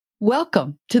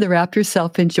Welcome to the Wrap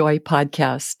Yourself in Joy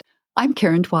podcast. I'm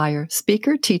Karen Dwyer,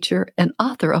 speaker, teacher, and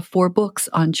author of 4 books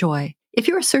on joy. If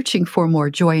you are searching for more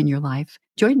joy in your life,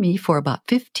 join me for about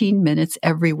 15 minutes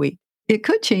every week. It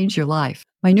could change your life.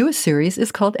 My newest series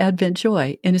is called Advent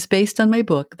Joy and is based on my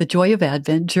book, The Joy of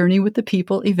Advent, Journey with the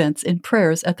People, Events, and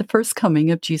Prayers at the First Coming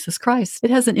of Jesus Christ.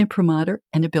 It has an imprimatur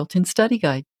and a built-in study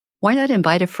guide. Why not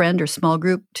invite a friend or small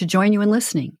group to join you in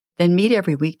listening? Then meet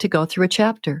every week to go through a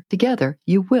chapter. Together,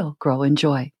 you will grow in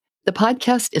joy. The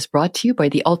podcast is brought to you by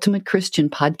the Ultimate Christian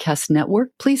Podcast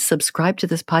Network. Please subscribe to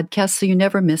this podcast so you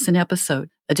never miss an episode.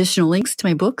 Additional links to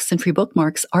my books and free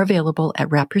bookmarks are available at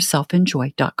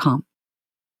wrapyourselfinjoy.com.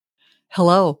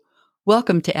 Hello.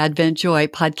 Welcome to Advent Joy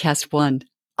Podcast 1.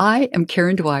 I am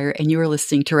Karen Dwyer, and you are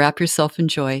listening to Wrap Yourself in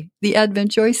Joy, the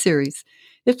Advent Joy series.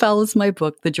 It follows my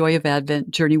book, The Joy of Advent,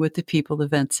 Journey with the People,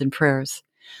 Events, and Prayers.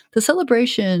 The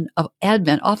celebration of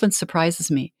Advent often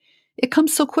surprises me. It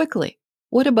comes so quickly.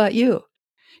 What about you?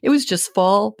 It was just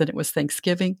fall, then it was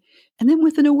Thanksgiving, and then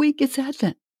within a week it's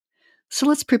Advent. So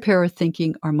let's prepare our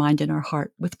thinking, our mind, and our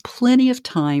heart with plenty of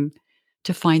time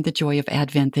to find the joy of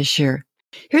Advent this year.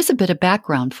 Here's a bit of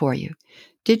background for you.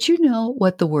 Did you know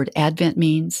what the word Advent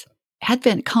means?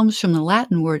 Advent comes from the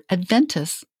Latin word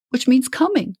adventus, which means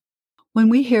coming. When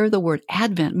we hear the word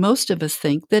Advent, most of us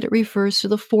think that it refers to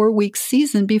the 4-week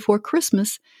season before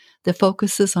Christmas that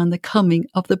focuses on the coming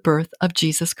of the birth of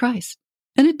Jesus Christ.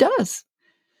 And it does.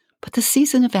 But the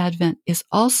season of Advent is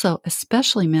also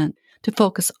especially meant to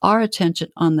focus our attention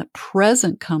on the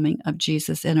present coming of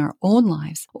Jesus in our own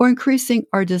lives, or increasing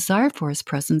our desire for his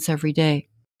presence every day.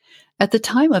 At the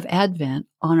time of Advent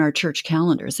on our church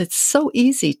calendars, it's so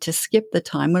easy to skip the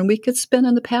time when we could spend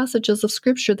on the passages of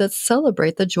Scripture that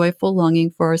celebrate the joyful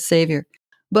longing for our Savior.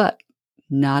 But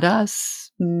not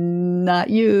us,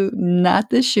 not you, not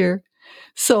this year.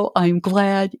 So I'm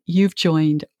glad you've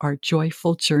joined our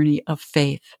joyful journey of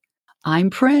faith. I'm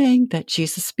praying that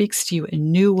Jesus speaks to you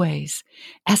in new ways,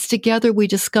 as together we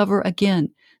discover again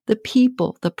the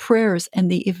people, the prayers,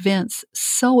 and the events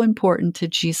so important to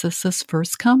Jesus'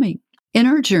 first coming. In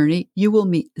our journey, you will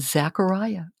meet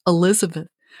Zechariah, Elizabeth,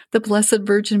 the Blessed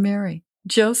Virgin Mary,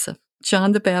 Joseph,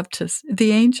 John the Baptist,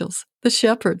 the angels, the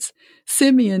shepherds,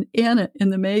 Simeon, Anna,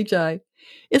 and the Magi.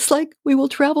 It's like we will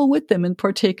travel with them and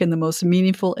partake in the most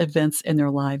meaningful events in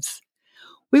their lives.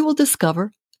 We will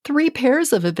discover 3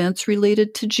 pairs of events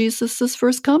related to Jesus'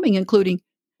 first coming, including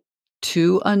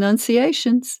 2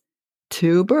 annunciations,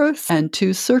 2 births, and 2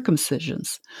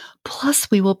 circumcisions.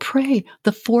 Plus, we will pray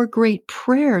the 4 great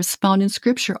prayers found in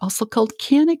Scripture, also called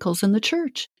canticles in the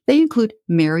church. They include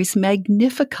Mary's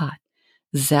Magnificat,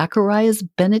 Zechariah's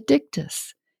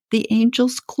Benedictus, the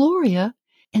angel's Gloria,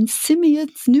 and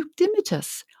Simeon's Nunc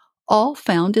Dimittis, all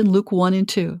found in Luke 1 and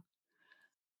 2.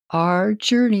 Our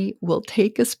journey will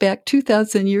take us back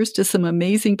 2,000 years to some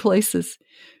amazing places.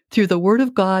 Through the Word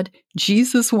of God,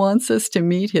 Jesus wants us to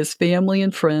meet his family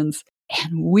and friends,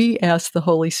 and we ask the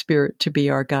Holy Spirit to be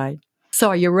our guide. So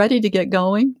are you ready to get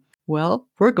going? Well,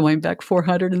 we're going back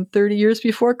 430 years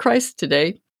before Christ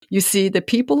today. You see, the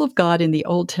people of God in the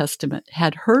Old Testament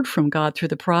had heard from God through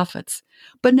the prophets,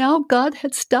 but now God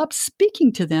had stopped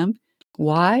speaking to them.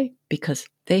 Why? Because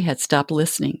they had stopped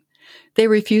listening. They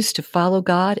refused to follow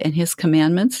God and his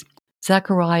commandments.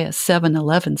 Zechariah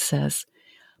 7:11 says,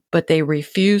 "But they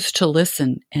refused to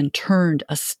listen and turned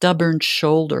a stubborn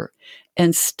shoulder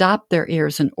and stopped their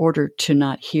ears in order to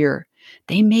not hear.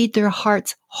 They made their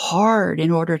hearts hard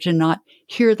in order to not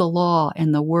hear the law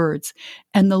and the words,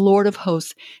 and the Lord of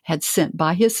hosts had sent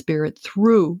by his Spirit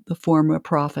through the former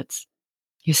prophets."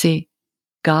 You see,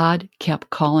 God kept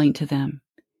calling to them.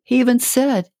 He even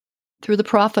said through the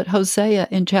prophet Hosea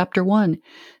in chapter 1,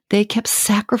 they kept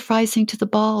sacrificing to the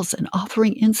Baals and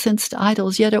offering incense to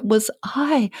idols, yet it was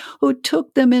I who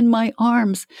took them in my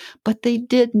arms, but they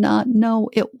did not know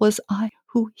it was I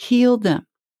who healed them.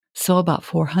 So about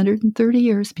 430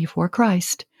 years before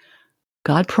Christ,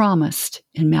 God promised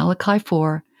in Malachi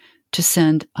 4 to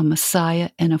send a Messiah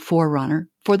and a forerunner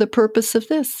for the purpose of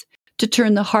this, to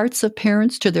turn the hearts of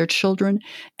parents to their children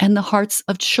and the hearts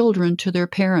of children to their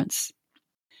parents.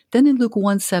 Then in Luke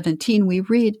 1:17, we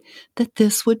read that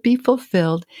this would be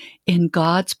fulfilled in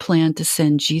God's plan to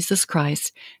send Jesus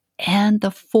Christ and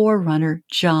the forerunner,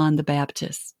 John the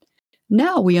Baptist.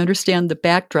 Now we understand the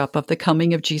backdrop of the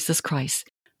coming of Jesus Christ.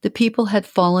 The people had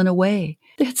fallen away.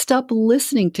 They had stopped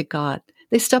listening to God.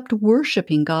 They stopped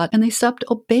worshiping God, and they stopped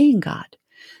obeying God.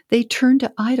 They turned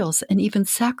to idols and even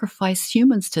sacrificed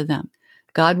humans to them.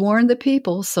 God warned the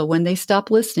people, so when they stopped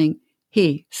listening,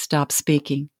 he stopped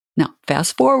speaking. Now,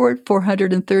 fast forward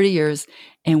 430 years,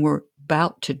 and we're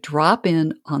about to drop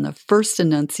in on the first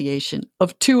annunciation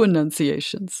of two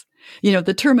annunciations.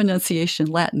 The term annunciation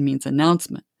in Latin means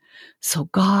announcement. So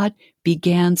God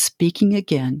began speaking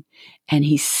again, and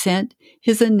he sent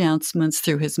his announcements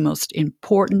through his most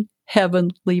important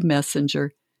heavenly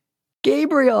messenger,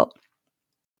 Gabriel.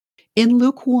 In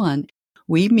Luke 1,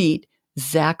 we meet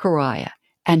Zechariah,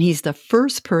 and he's the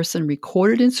first person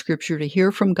recorded in Scripture to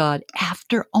hear from God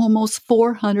after almost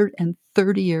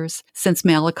 430 years since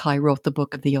Malachi wrote the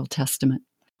book of the Old Testament.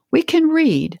 We can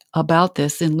read about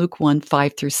this in Luke 1,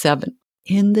 5 through 7.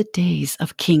 In the days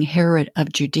of King Herod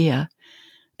of Judea,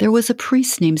 there was a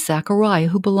priest named Zechariah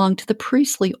who belonged to the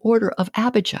priestly order of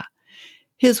Abijah.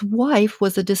 His wife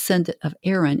was a descendant of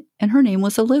Aaron, and her name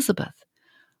was Elizabeth.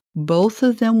 Both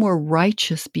of them were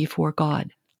righteous before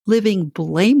God, living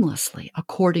blamelessly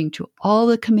according to all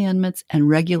the commandments and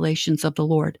regulations of the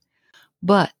Lord.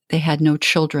 But they had no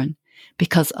children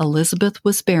because Elizabeth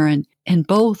was barren and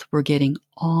both were getting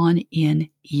on in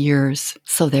years.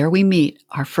 So there we meet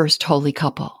our first holy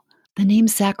couple. The name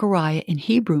Zechariah in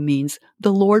Hebrew means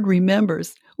the Lord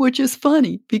remembers, which is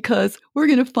funny because we're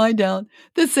going to find out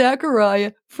that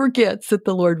Zechariah forgets that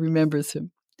the Lord remembers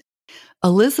him.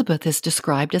 Elizabeth is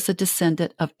described as a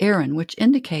descendant of Aaron, which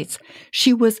indicates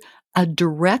she was a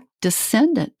direct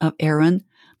descendant of Aaron,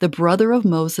 the brother of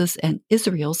Moses and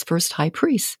Israel's first high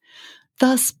priest.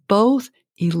 Thus, both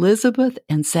Elizabeth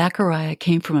and Zechariah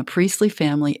came from a priestly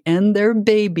family, and their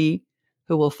baby,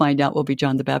 who we'll find out will be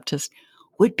John the Baptist,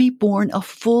 would be born of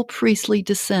full priestly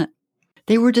descent.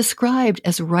 They were described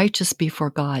as righteous before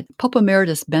God. Pope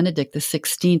Emeritus Benedict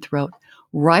XVI wrote,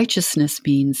 "Righteousness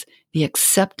means the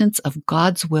acceptance of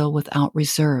God's will without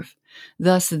reserve.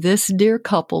 Thus, this dear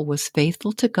couple was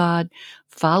faithful to God,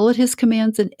 followed his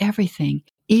commands in everything,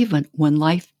 even when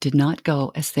life did not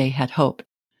go as they had hoped."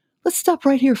 Let's stop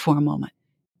right here for a moment.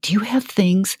 Do you have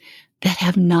things that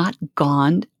have not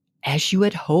gone as you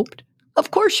had hoped?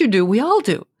 Of course you do. We all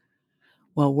do.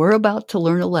 Well, we're about to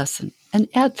learn a lesson, an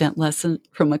Advent lesson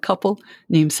from a couple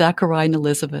named Zechariah and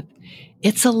Elizabeth.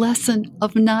 It's a lesson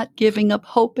of not giving up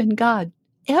hope in God,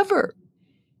 ever.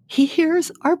 He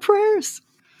hears our prayers.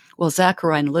 Well,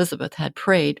 Zechariah and Elizabeth had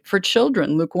prayed for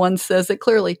children. Luke 1 says it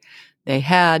clearly. They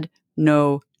had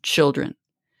no children.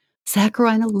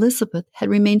 Zechariah and Elizabeth had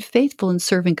remained faithful in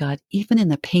serving God, even in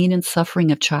the pain and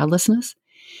suffering of childlessness.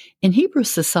 In Hebrew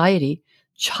society,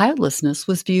 childlessness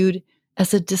was viewed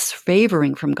as a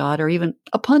disfavoring from God or even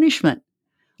a punishment.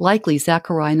 Likely,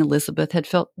 Zechariah and Elizabeth had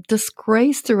felt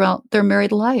disgrace throughout their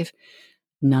married life.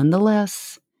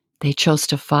 Nonetheless, they chose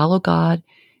to follow God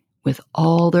with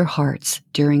all their hearts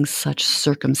during such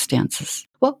circumstances.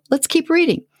 Well, let's keep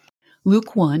reading.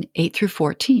 Luke 1, 8 through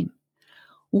 14.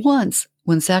 Once,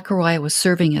 when Zechariah was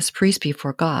serving as priest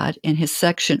before God and his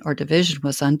section or division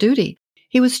was on duty,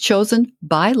 he was chosen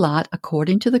by lot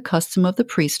according to the custom of the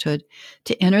priesthood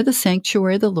to enter the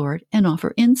sanctuary of the Lord and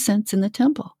offer incense in the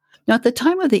temple. Now at the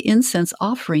time of the incense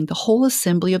offering, the whole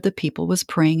assembly of the people was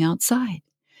praying outside.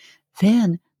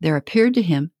 Then there appeared to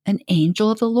him an angel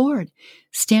of the Lord,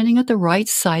 standing at the right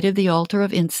side of the altar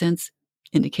of incense,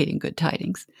 indicating good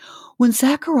tidings. When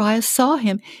Zechariah saw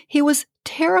him, he was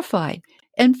terrified,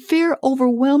 and fear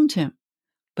overwhelmed him.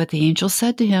 But the angel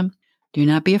said to him, "Do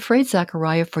not be afraid,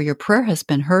 Zechariah, for your prayer has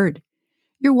been heard.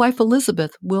 Your wife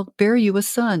Elizabeth will bear you a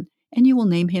son, and you will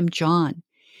name him John.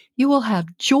 You will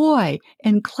have joy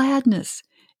and gladness,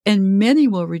 and many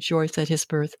will rejoice at his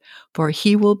birth, for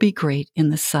he will be great in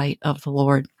the sight of the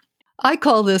Lord." I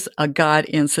call this a God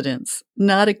incidence,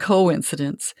 not a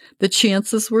coincidence. The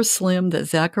chances were slim that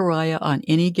Zechariah on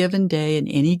any given day, in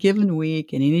any given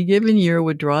week, in any given year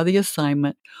would draw the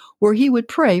assignment where he would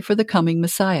pray for the coming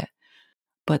Messiah.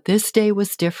 But this day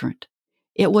was different.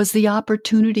 It was the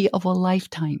opportunity of a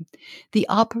lifetime, the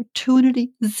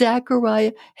opportunity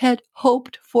Zechariah had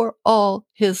hoped for all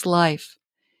his life.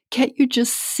 Can't you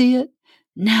just see it?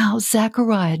 Now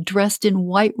Zechariah, dressed in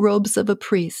white robes of a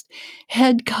priest,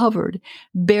 head covered,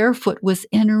 barefoot, was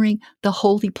entering the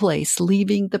holy place,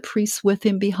 leaving the priests with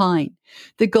him behind.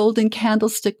 The golden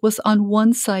candlestick was on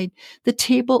one side, the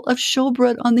table of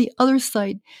showbread on the other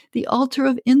side. The altar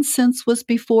of incense was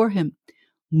before him.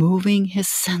 Moving his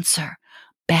censer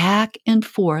back and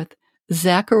forth,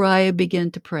 Zechariah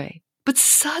began to pray. But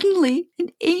suddenly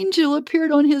an angel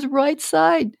appeared on his right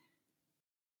side.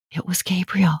 It was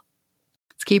Gabriel.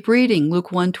 Let's keep reading,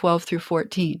 Luke 1, 12 through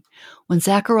 14. When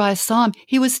Zechariah saw him,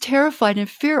 he was terrified and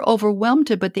fear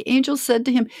overwhelmed him, but the angel said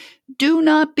to him, "Do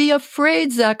not be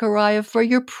afraid, Zechariah, for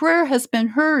your prayer has been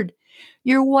heard.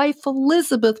 Your wife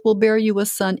Elizabeth will bear you a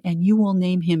son, and you will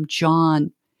name him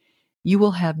John. You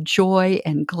will have joy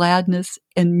and gladness,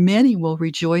 and many will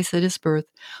rejoice at his birth,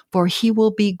 for he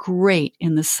will be great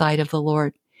in the sight of the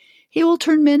Lord. He will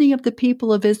turn many of the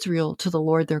people of Israel to the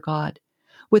Lord their God.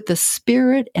 With the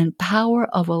spirit and power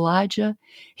of Elijah,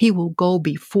 he will go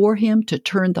before him to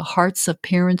turn the hearts of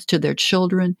parents to their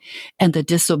children and the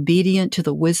disobedient to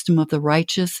the wisdom of the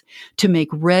righteous, to make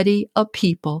ready a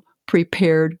people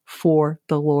prepared for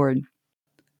the Lord.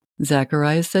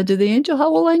 Zacharias said to the angel,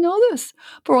 "How will I know this?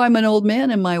 For I'm an old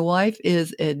man and my wife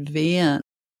is advanced,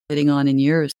 getting on in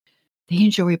years." The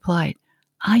angel replied,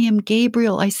 "I am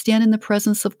Gabriel. I stand in the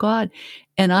presence of God,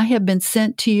 and I have been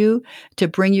sent to you to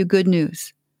bring you good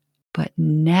news. But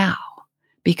now,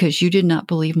 because you did not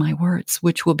believe my words,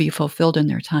 which will be fulfilled in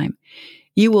their time,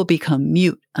 you will become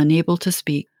mute, unable to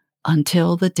speak,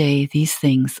 until the day these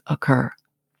things occur."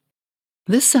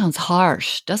 This sounds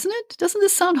harsh, doesn't it? Doesn't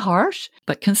this sound harsh?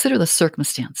 But consider the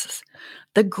circumstances.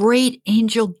 The great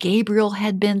angel Gabriel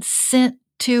had been sent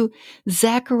to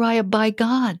Zechariah by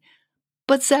God.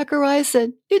 But Zechariah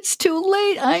said, "It's too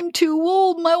late. I'm too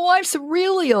old. My wife's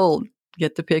really old."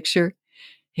 Get the picture?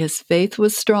 His faith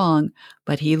was strong,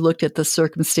 but he looked at the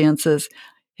circumstances.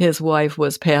 His wife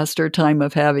was past her time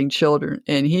of having children,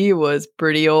 and he was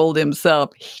pretty old himself.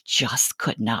 He just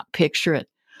could not picture it.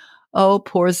 Oh,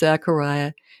 poor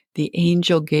Zechariah. The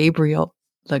angel Gabriel,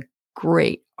 the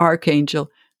great archangel,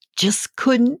 just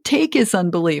couldn't take his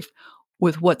unbelief.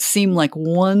 With what seemed like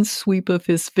one sweep of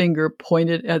his finger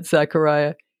pointed at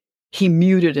Zechariah, he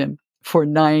muted him for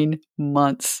 9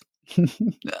 months.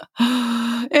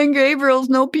 And Gabriel's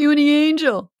no puny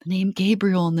angel. The name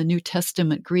Gabriel in the New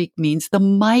Testament Greek means the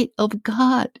might of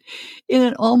God. In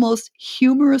an almost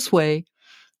humorous way,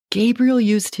 Gabriel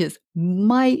used his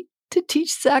might to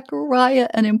teach Zechariah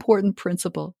an important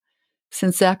principle.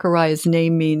 Since Zechariah's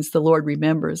name means the Lord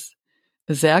remembers,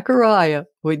 Zechariah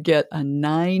would get a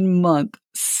 9-month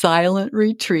silent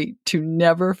retreat to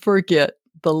never forget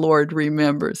the Lord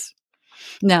remembers.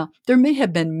 Now, there may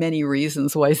have been many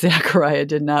reasons why Zechariah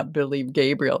did not believe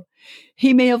Gabriel.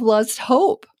 He may have lost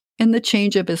hope in the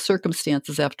change of his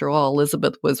circumstances. After all,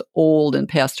 Elizabeth was old and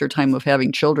past her time of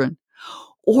having children.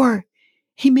 Or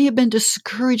he may have been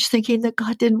discouraged, thinking that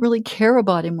God didn't really care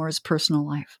about him or his personal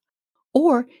life.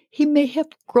 Or he may have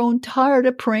grown tired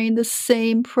of praying the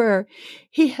same prayer.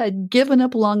 He had given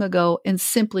up long ago and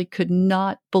simply could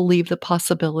not believe the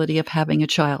possibility of having a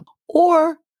child.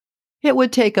 Or it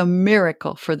would take a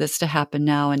miracle for this to happen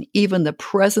now, and even the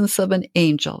presence of an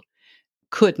angel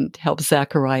couldn't help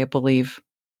Zechariah believe.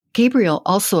 Gabriel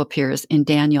also appears in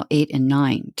Daniel 8 and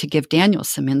 9 to give Daniel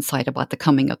some insight about the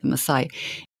coming of the Messiah.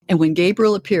 And when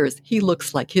Gabriel appears, he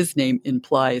looks like his name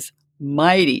implies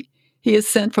mighty. He is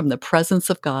sent from the presence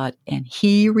of God, and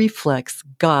he reflects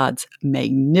God's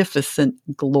magnificent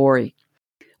glory.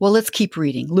 Well, let's keep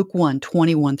reading. Luke 1,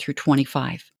 21 through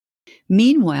 25.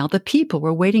 Meanwhile, the people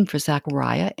were waiting for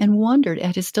Zechariah and wondered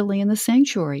at his delay in the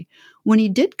sanctuary. When he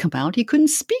did come out, he couldn't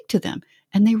speak to them,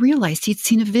 and they realized he'd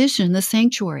seen a vision in the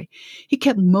sanctuary. He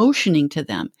kept motioning to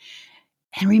them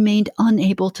and remained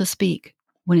unable to speak.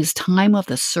 When his time of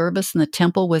the service in the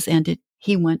temple was ended,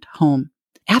 he went home.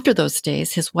 After those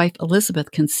days, his wife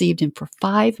Elizabeth conceived, and for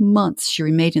 5 months she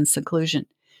remained in seclusion.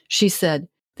 She said,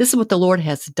 "This is what the Lord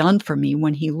has done for me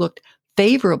when he looked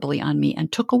favorably on me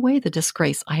and took away the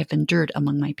disgrace I have endured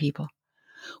among my people."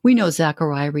 We know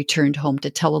Zechariah returned home to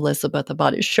tell Elizabeth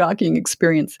about his shocking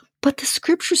experience, but the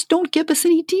scriptures don't give us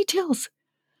any details.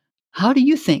 How do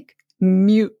you think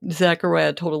mute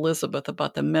Zechariah told Elizabeth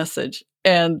about the message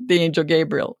and the angel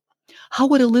Gabriel? How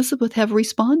would Elizabeth have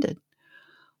responded?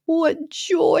 What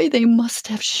joy they must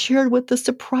have shared with the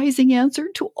surprising answer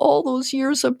to all those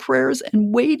years of prayers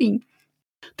and waiting.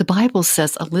 The Bible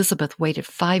says Elizabeth waited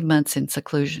 5 months in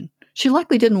seclusion. She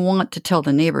likely didn't want to tell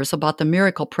the neighbors about the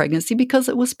miracle pregnancy because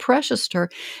it was precious to her,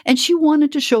 and she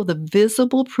wanted to show the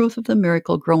visible proof of the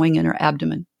miracle growing in her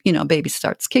abdomen. Baby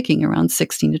starts kicking around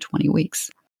 16 to 20 weeks.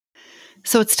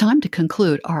 So it's time to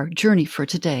conclude our journey for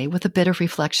today with a bit of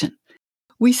reflection.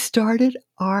 We started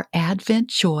our Advent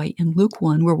joy in Luke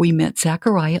 1, where we met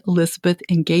Zechariah, Elizabeth,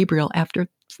 and Gabriel after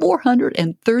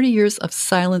 430 years of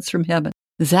silence from heaven.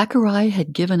 Zechariah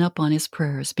had given up on his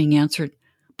prayers being answered,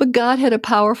 but God had a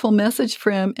powerful message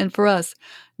for him and for us.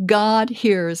 God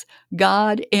hears,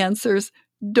 God answers.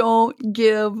 Don't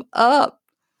give up.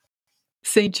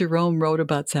 St. Jerome wrote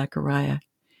about Zechariah,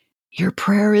 "Your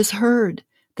prayer is heard.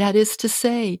 That is to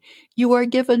say, you are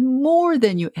given more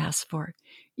than you asked for.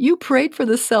 You prayed for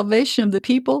the salvation of the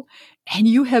people, and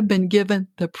you have been given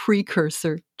the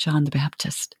precursor, John the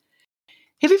Baptist."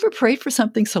 Have you ever prayed for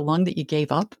something so long that you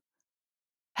gave up?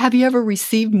 Have you ever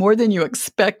received more than you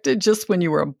expected just when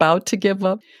you were about to give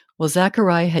up? Well,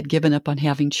 Zechariah had given up on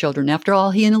having children. After all,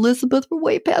 he and Elizabeth were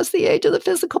way past the age of the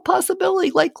physical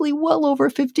possibility, likely well over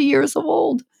 50 years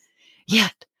old.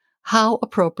 Yet, how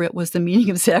appropriate was the meaning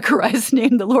of Zechariah's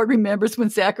name? The Lord remembers when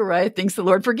Zechariah thinks the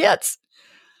Lord forgets.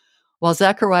 While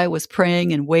Zechariah was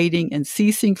praying and waiting and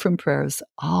ceasing from prayers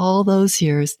all those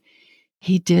years,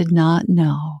 he did not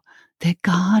know that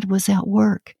God was at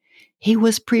work. He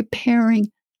was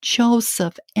preparing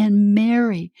Joseph and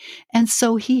Mary, and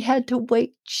so he had to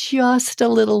wait just a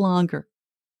little longer.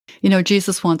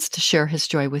 Jesus wants to share his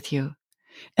joy with you.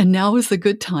 And now is a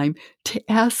good time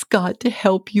to ask God to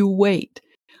help you wait.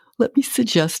 Let me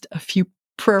suggest a few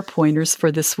prayer pointers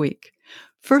for this week.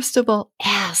 First of all,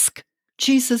 ask.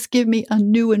 Jesus, give me a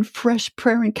new and fresh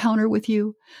prayer encounter with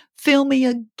you. Fill me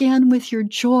again with your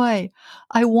joy.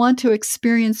 I want to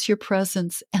experience your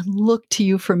presence and look to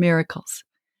you for miracles.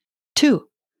 2,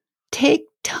 take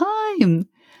time.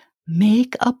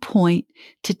 Make a point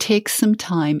to take some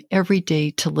time every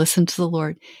day to listen to the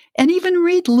Lord and even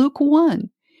read Luke 1.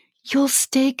 You'll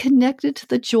stay connected to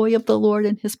the joy of the Lord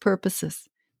and his purposes.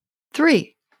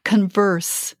 3,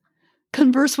 converse.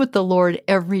 Converse with the Lord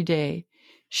every day.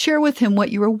 Share with him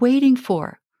what you are waiting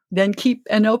for. Then keep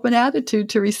an open attitude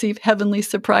to receive heavenly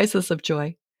surprises of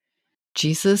joy.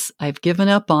 Jesus, I've given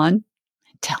up on.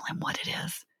 Tell him what it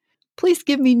is. Please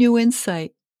give me new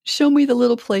insight. Show me the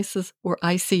little places where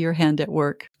I see your hand at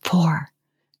work. 4,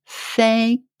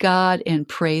 thank God and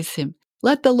praise him.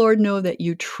 Let the Lord know that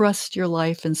you trust your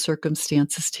life and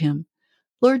circumstances to him.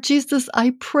 Lord Jesus,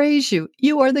 I praise you.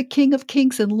 You are the King of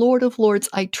Kings and Lord of Lords.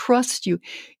 I trust you.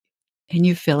 And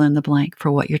you fill in the blank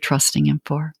for what you're trusting him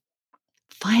for.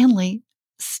 Finally,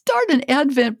 start an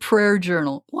Advent prayer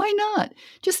journal. Why not?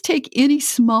 Just take any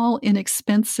small,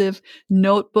 inexpensive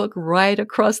notebook right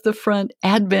across the front,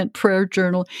 Advent prayer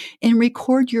journal, and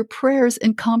record your prayers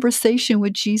and conversation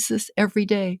with Jesus every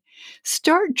day.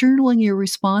 Start journaling your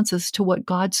responses to what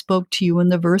God spoke to you in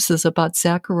the verses about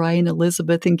Zechariah and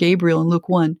Elizabeth and Gabriel in Luke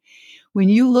 1. When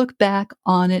you look back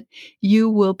on it, you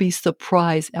will be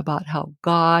surprised about how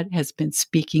God has been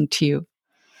speaking to you.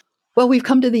 Well, we've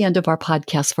come to the end of our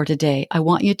podcast for today. I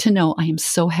want you to know I am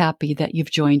so happy that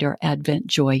you've joined our Advent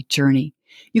Joy journey.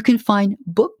 You can find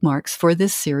bookmarks for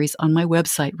this series on my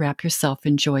website,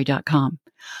 wrapyourselfinjoy.com.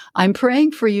 I'm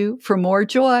praying for you for more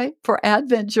joy, for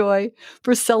Advent joy,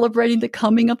 for celebrating the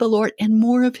coming of the Lord and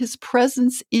more of his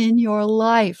presence in your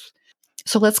life.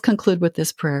 So let's conclude with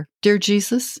this prayer. Dear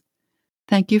Jesus,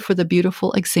 thank you for the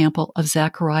beautiful example of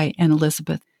Zechariah and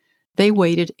Elizabeth. They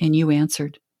waited and you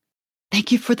answered.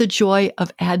 Thank you for the joy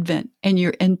of Advent and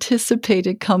your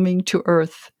anticipated coming to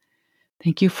earth.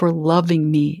 Thank you for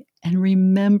loving me and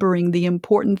remembering the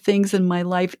important things in my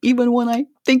life, even when I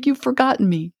think you've forgotten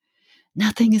me.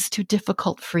 Nothing is too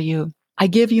difficult for you. I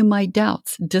give you my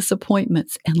doubts,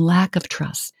 disappointments, and lack of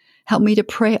trust. Help me to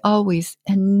pray always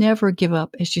and never give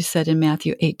up, as you said in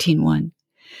Matthew 18:1.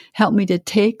 Help me to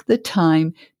take the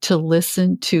time to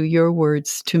listen to your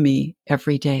words to me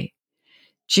every day.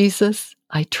 Jesus,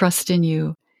 I trust in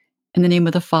you. In the name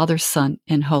of the Father, Son,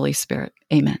 and Holy Spirit.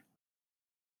 Amen.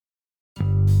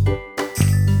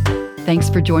 Thanks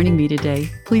for joining me today.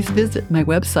 Please visit my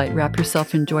website,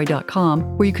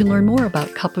 wrapyourselfinjoy.com, where you can learn more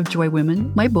about Cup of Joy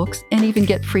Women, my books, and even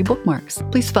get free bookmarks.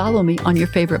 Please follow me on your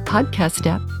favorite podcast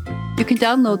app. You can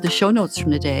download the show notes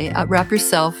from today at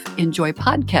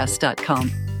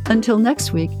wrapyourselfinjoypodcast.com. Until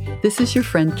next week, this is your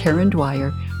friend Karen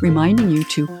Dwyer reminding you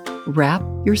to wrap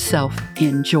yourself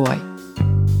in joy.